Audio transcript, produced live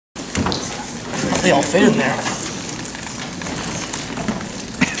They all fit in there.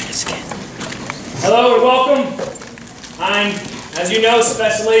 Hello and welcome. I'm, as you know,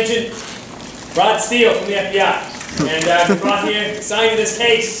 Special Agent Rod Steele from the FBI. And I've been brought here, assigned to this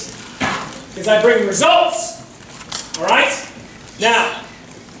case, because I bring results. Alright? Now,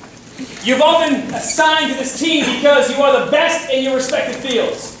 you've all been assigned to this team because you are the best in your respective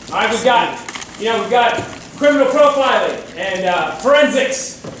fields. Alright, we've got criminal profiling and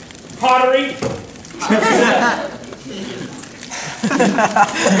forensics, pottery. Now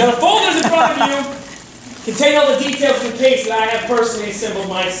the folders in front of you contain all the details of the case that I have personally assembled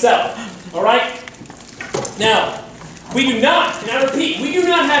myself. Alright? Now, we do not, and I repeat, we do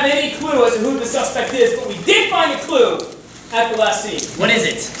not have any clue as to who the suspect is, but we did find a clue at the last scene. What is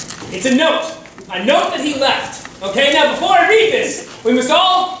it? It's a note. A note that he left. Okay, now before I read this, we must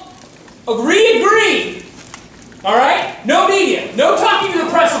all agree. Alright? No media. No talking to the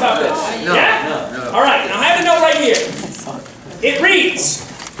press about this. No, yeah? No. Alright, now I have a note right here. It reads,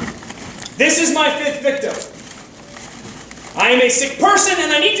 "This is my 5th victim. I am a sick person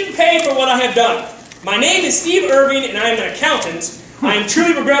and I need to pay for what I have done. My name is Steve Irving and I am an accountant. I am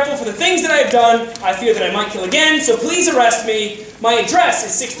truly regretful for the things that I have done. I fear that I might kill again, so please arrest me. My address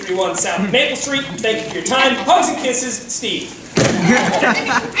is 631 South Maple Street. Thank you for your time. Hugs and kisses, Steve."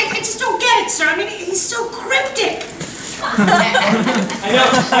 I just don't get it, sir. I mean, he's so cryptic. I know.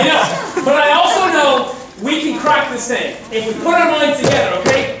 But I also know we can crack this thing. If we put our minds together,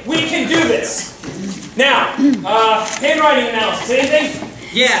 okay? We can do this. Now, handwriting analysis. Anything?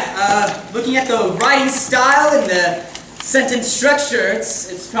 Yeah, looking at the writing style and the sentence structure,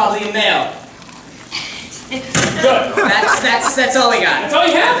 it's probably a male. Good. That's all we got. That's all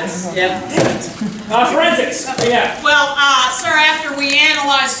you have? Yep. Forensics. Yeah. Well, sir, after we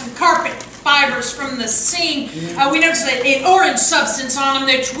analyzed some carpet fibers from the scene, we noticed an orange substance on them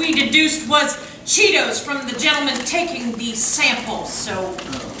that we deduced was Cheetos from the gentleman taking the sample. So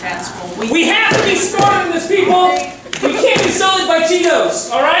that's what We have to be smarter than this, people. We can't be sullied by Cheetos,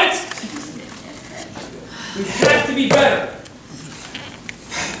 all right? We have to be better.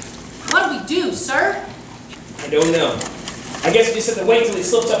 What do we do, sir? I don't know. I guess we just have to wait till he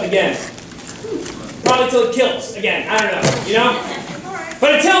slips up again. Probably till he kills again. I don't know. You know?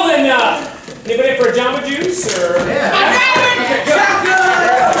 But until then, anybody for a Jamba Juice or? Yeah. Okay, good.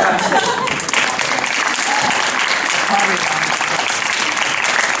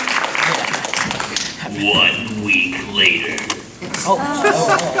 1 week later. All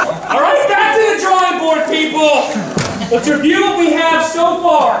right, back to the drawing board, people. Let's review what we have so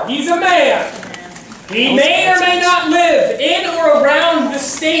far. He's a man. He may or may not live in or around the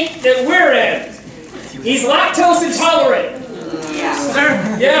state that we're in. He's lactose intolerant.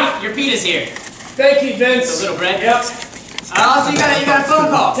 Sir? Yeah. Your Peta's here. Thank you, Vince. The little bread? Yep. Also, you got a phone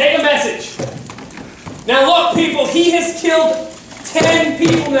call. Take a message. Now look, people, he has killed 10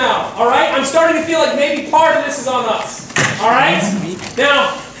 people now, all right? I'm starting to feel like maybe part of this is on us, all right?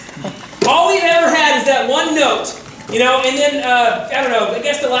 Now, all we've ever had is that one note, you know, and then, I don't know, I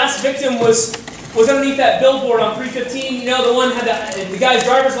guess the last victim was underneath that billboard on 315, you know, the one had the guy's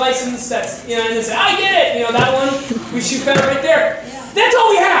driver's license, that's, you know, and they said, I get it, you know, that one, we found it right there. That's all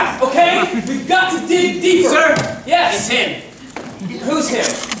we have, okay? We've got to dig deeper. Sir? Yes. It's him. Who's him?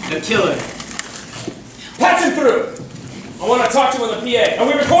 The killer. Patch him through. I want to talk to him on the PA. Are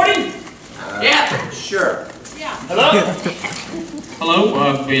we recording? Yeah. Sure. Yeah. Hello? Hello,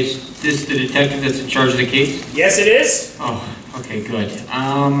 is this the detective that's in charge of the case? Yes, it is. Oh, okay, good.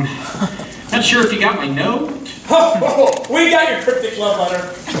 Not sure if you got my note. Oh, we got your cryptic love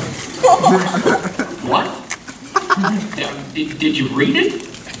letter. What? Did you read it?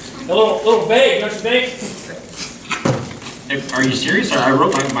 A little vague, don't you think? Are you serious? I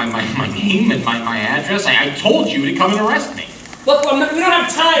wrote my name and my address. I told you to come and arrest me. Look, we don't have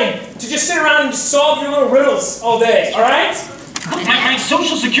time to just sit around and just solve your little riddles all day, all right? My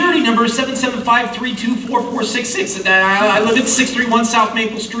social security number is 775324466. I live at 631 South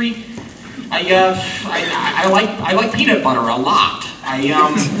Maple Street. I like peanut butter a lot. I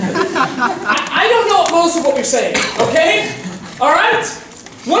don't know most of what you're saying, okay? All right?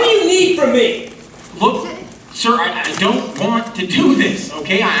 What do you need from me? Look, sir, I don't want to do this,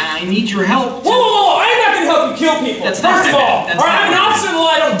 okay? I need your help. Whoa! I'm not going to help you kill people. That's First of all, I'm an officer of the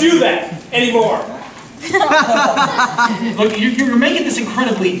law. I don't do that anymore. Look, you're making this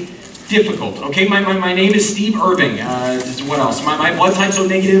incredibly difficult, okay? My name is Steve Irving. What else? My blood type's O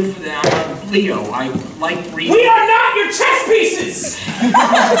negative. Leo. I like reading. We are not your chess pieces!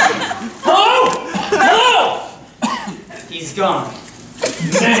 Hello? Hello? He's gone.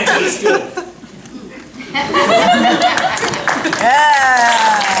 Man, he's good.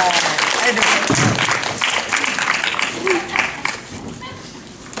 Yeah!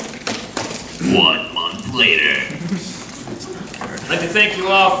 thank you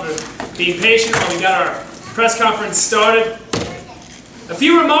all for being patient while we got our press conference started. A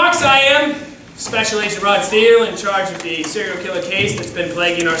few remarks. I am Special Agent Rod Steele, in charge of the serial killer case that's been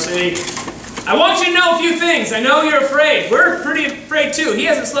plaguing our city. I want you to know a few things. I know you're afraid. We're pretty afraid too. He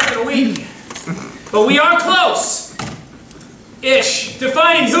hasn't slept in a week. But we are close-ish to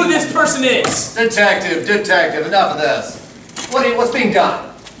finding who this person is. Detective, enough of this. What's being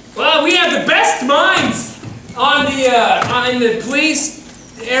done? Well, we have the best minds on in the police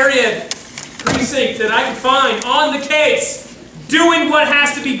area precinct that I can find on the case, doing what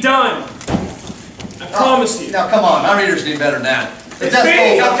has to be done. I promise you. Now, come on. Our readers need better than that. It's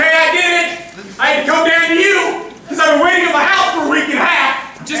me, okay? I did it. I had to come down to you because I've been waiting at my house for a week and a half.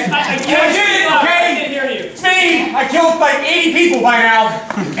 I did it, okay? I can't hear you. It's me. I killed like 80 people by now.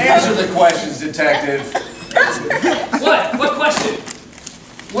 Answer the questions, detective. What? What question?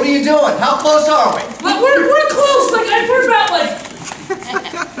 What are you doing? How close are we? Like, we're close. Like, we're about like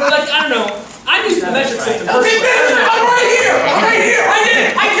I don't know. I'm used to the metric system. Okay, I'm right here. I'm right here. I did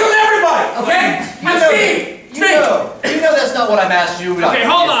it. I killed everybody. Okay? That's me. You know that's not what I'm asking you. Okay,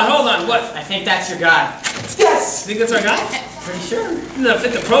 hold on. What? I think that's your guy. Yes. Think that's our guy? Pretty sure. No,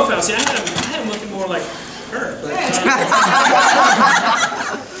 fit the profile. See, I had him looking more like her. But,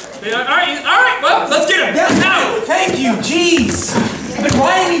 all right. Well, let's get him. Yes. Now. Thank you. Jeez. I've been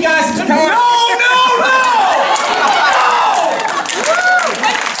writing you guys to come. No.